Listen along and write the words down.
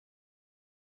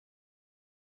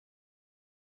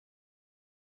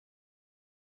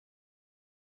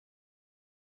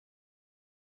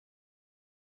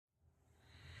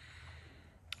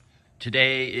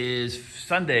Today is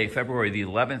Sunday, February the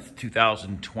 11th,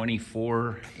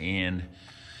 2024, and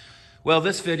well,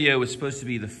 this video is supposed to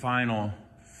be the final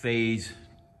phase,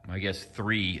 I guess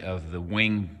 3 of the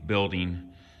wing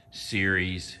building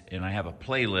series, and I have a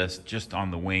playlist just on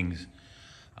the wings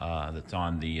that's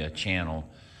on the channel,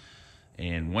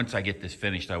 and once I get this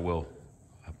finished, I will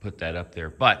put that up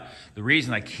there. But the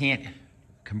reason I can't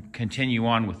continue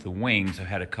on with the wings, I've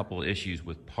had a couple of issues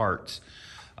with parts.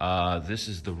 This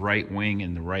is the right wing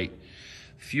and the right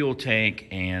fuel tank,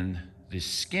 and the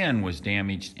skin was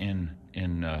damaged in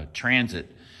transit,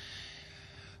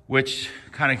 which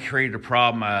kind of created a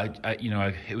problem.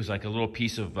 It was like a little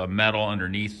piece of metal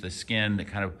underneath the skin that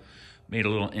kind of made a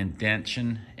little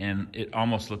indentation, and it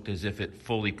almost looked as if it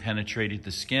fully penetrated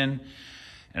the skin.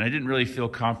 And I didn't really feel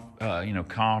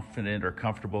confident or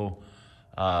comfortable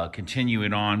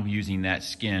continuing on using that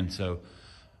skin. So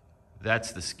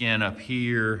that's the skin up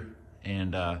here,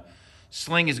 and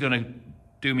Sling is going to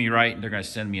do me right, and they're going to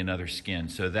send me another skin.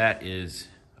 So that is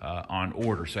on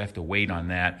order, so I have to wait on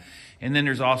that. And then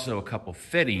there's also a couple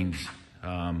fittings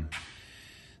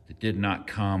that did not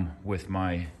come with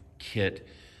my kit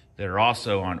that are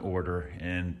also on order,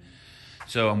 and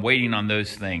so I'm waiting on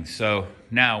those things. So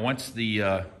now once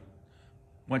the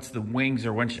wings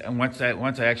are once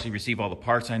I actually receive all the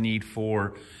parts I need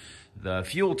for the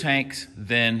fuel tanks,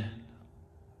 then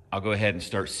I'll go ahead and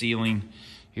start sealing.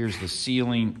 Here's the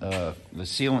sealant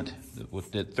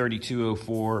with the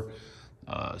 3204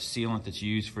 sealant that's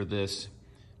used for this.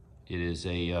 It is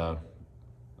a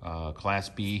Class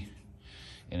B,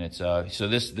 and it's so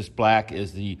this black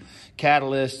is the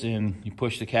catalyst, and you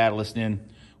push the catalyst in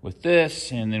with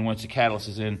this, and then once the catalyst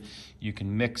is in, you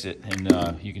can mix it,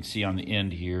 and you can see on the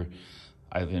end here,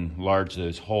 I've enlarged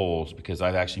those holes because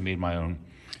I've actually made my own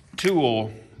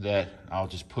tool that I'll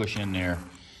just push in there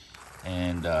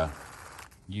and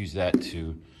use that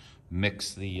to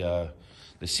mix the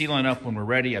sealant up when we're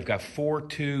ready. I've got 4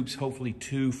 tubes, hopefully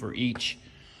 2 for each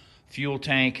fuel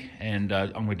tank, and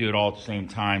I'm gonna do it all at the same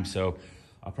time. So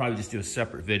I'll probably just do a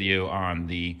separate video on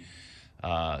the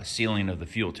sealing of the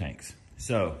fuel tanks.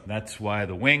 So that's why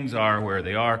the wings are where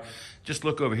they are. Just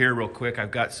look over here real quick. I've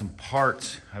got some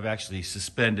parts I've actually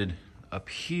suspended up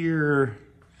here.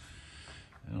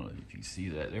 I don't know if you see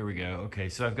that. There we go. Okay,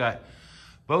 so I've got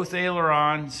both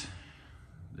ailerons.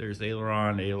 There's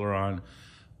aileron,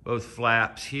 both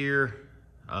flaps here,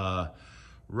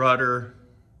 rudder,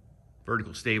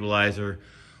 vertical stabilizer,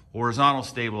 horizontal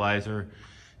stabilizer,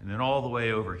 and then all the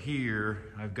way over here,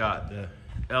 I've got the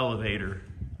elevator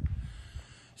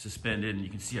suspended, and you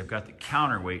can see I've got the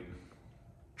counterweight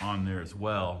on there as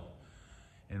well.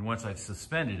 And once I've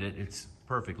suspended it, it's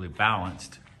perfectly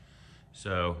balanced.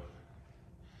 So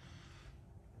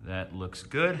that looks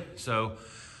good. So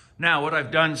now what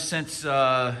I've done since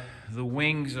the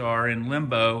wings are in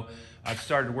limbo, I've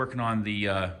started working on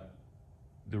the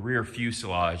rear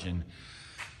fuselage, and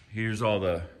here's all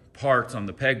the parts on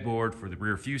the pegboard for the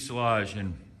rear fuselage,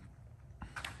 and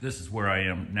this is where I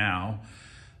am now.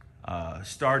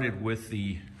 Started with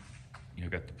the,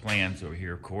 got the plans over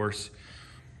here, of course.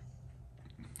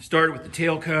 Started with the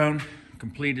tail cone,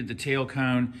 completed the tail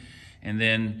cone, and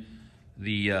then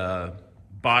the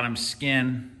bottom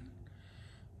skin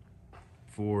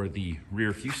for the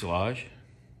rear fuselage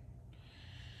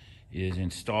is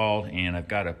installed, and I've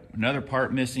got another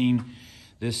part missing.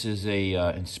 This is a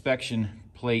inspection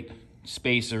plate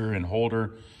spacer and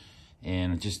holder,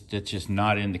 and it's just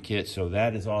not in the kit, so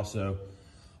that is also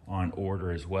on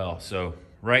order as well. So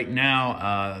right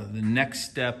now, the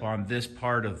next step on this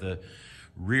part of the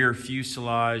rear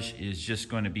fuselage is just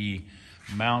going to be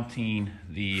mounting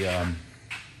the, as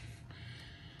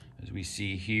we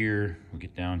see here, we'll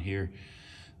get down here,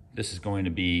 this is going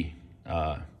to be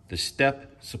the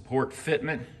step support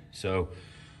fitment. So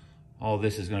all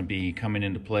this is going to be coming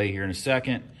into play here in a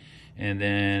second, and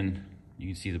then you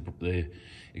can see the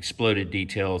exploded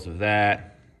details of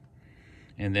that,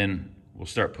 and then we'll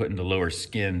start putting the lower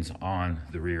skins on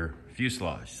the rear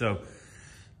fuselage. So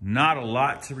not a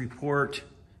lot to report.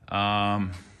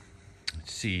 Let's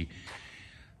see.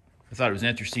 I thought it was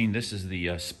interesting. This is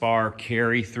the spar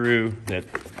carry through that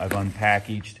I've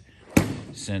unpackaged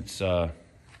since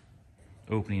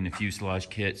opening the fuselage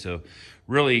kit. So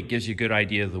really it gives you a good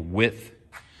idea of the width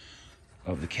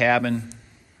of the cabin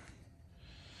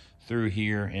through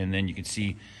here. And then you can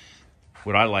see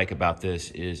what I like about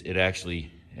this is it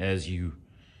actually, as it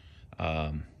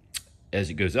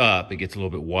goes up, it gets a little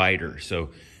bit wider.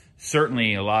 So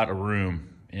certainly a lot of room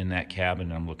in that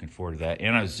cabin. I'm looking forward to that.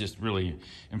 And I was just really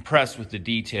impressed with the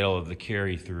detail of the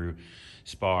carry through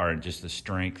spar and just the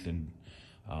strength and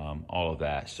all of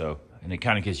that. So and it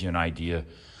kind of gives you an idea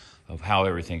of how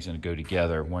everything's going to go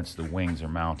together once the wings are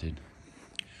mounted.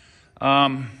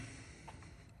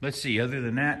 Let's see, other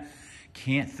than that,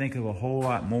 can't think of a whole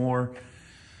lot more.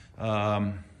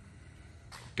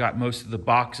 Got most of the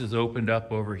boxes opened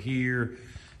up over here.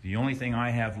 The only thing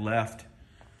I have left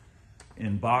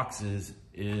in boxes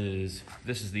is,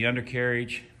 this is the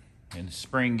undercarriage and the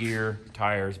spring gear,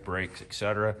 tires, brakes,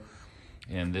 etc.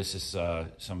 And this is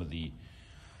some of the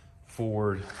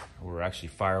forward, or actually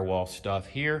firewall stuff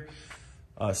here.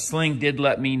 Sling did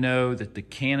let me know that the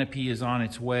canopy is on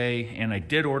its way, and I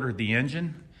did order the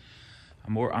engine.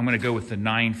 I'm gonna go with the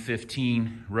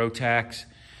 915 Rotax,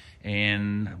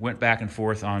 and went back and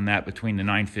forth on that between the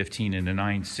 915 and the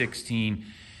 916,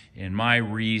 and my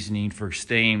reasoning for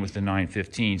staying with the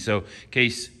 915. So in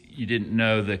case you didn't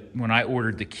know, that when I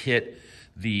ordered the kit,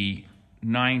 the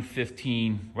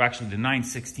 915, well actually the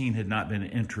 916 had not been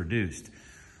introduced.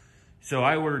 So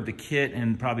I ordered the kit,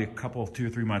 and probably a couple, 2 or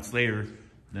 3 months later,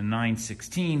 the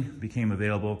 916 became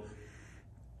available.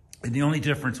 And the only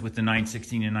difference with the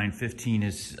 916 and 915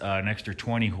 is an extra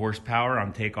 20 horsepower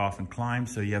on takeoff and climb.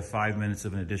 So you have 5 minutes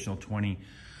of an additional 20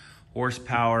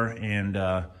 horsepower. And,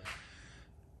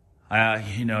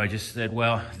 you know, I just said,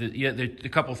 well, there's a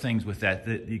couple things with that.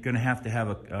 You're going to have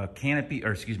a canopy,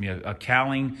 or excuse me, a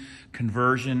cowling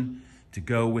conversion to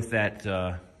go with that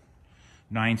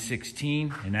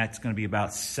 916. And that's going to be about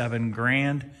 $7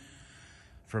 grand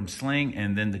from Sling,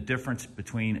 and then the difference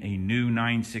between a new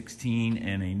 916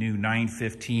 and a new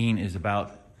 915 is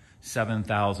about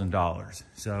 $7,000.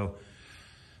 So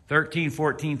 $13,000,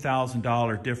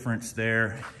 $14,000 difference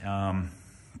there.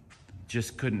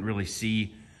 Just couldn't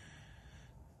really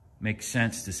make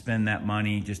sense to spend that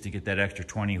money just to get that extra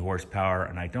 20 horsepower.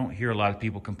 And I don't hear a lot of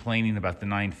people complaining about the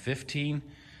 915.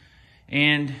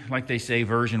 And like they say,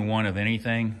 version 1 of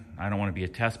anything. I don't want to be a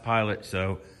test pilot,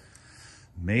 so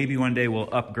maybe one day we'll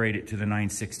upgrade it to the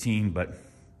 916, but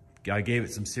I gave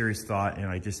it some serious thought, and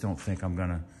I just don't think I'm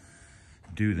gonna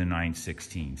do the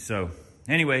 916. So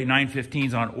anyway,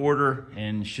 915's on order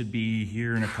and should be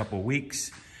here in a couple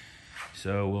weeks.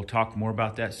 So we'll talk more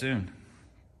about that soon.